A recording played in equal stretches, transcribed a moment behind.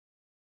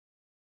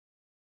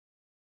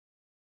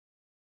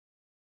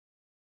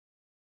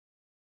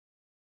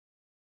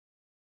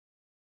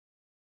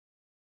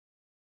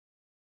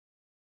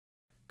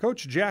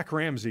Coach Jack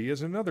Ramsey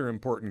is another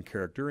important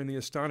character in the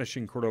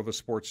astonishing Cordova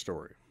sports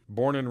story.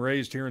 Born and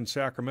raised here in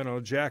Sacramento,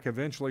 Jack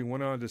eventually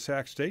went on to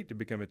Sac State to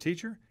become a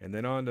teacher, and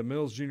then on to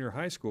Mills Junior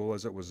High School,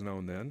 as it was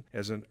known then,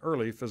 as an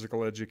early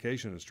physical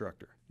education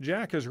instructor.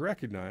 Jack is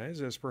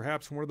recognized as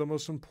perhaps one of the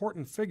most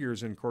important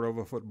figures in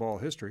Cordova football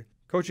history.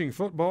 Coaching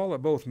football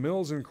at both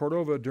Mills and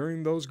Cordova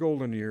during those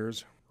golden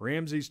years,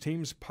 Ramsey's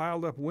teams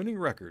piled up winning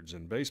records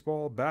in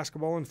baseball,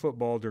 basketball, and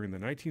football during the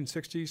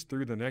 1960s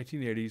through the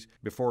 1980s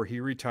before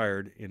he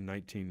retired in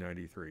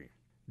 1993.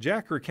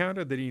 Jack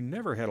recounted that he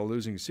never had a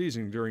losing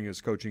season during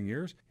his coaching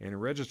years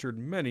and registered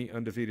many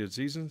undefeated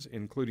seasons,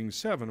 including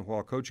 7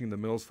 while coaching the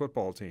Mills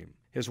football team.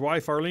 His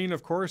wife Arlene,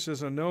 of course,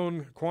 is a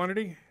known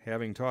quantity,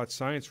 having taught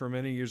science for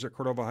many years at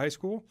Cordova High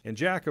School. And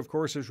Jack, of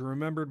course, is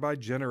remembered by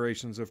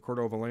generations of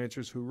Cordova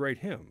Lancers who rate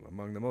him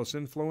among the most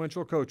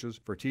influential coaches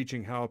for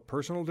teaching how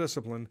personal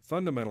discipline,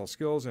 fundamental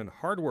skills, and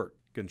hard work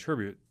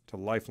contribute to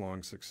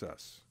lifelong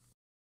success.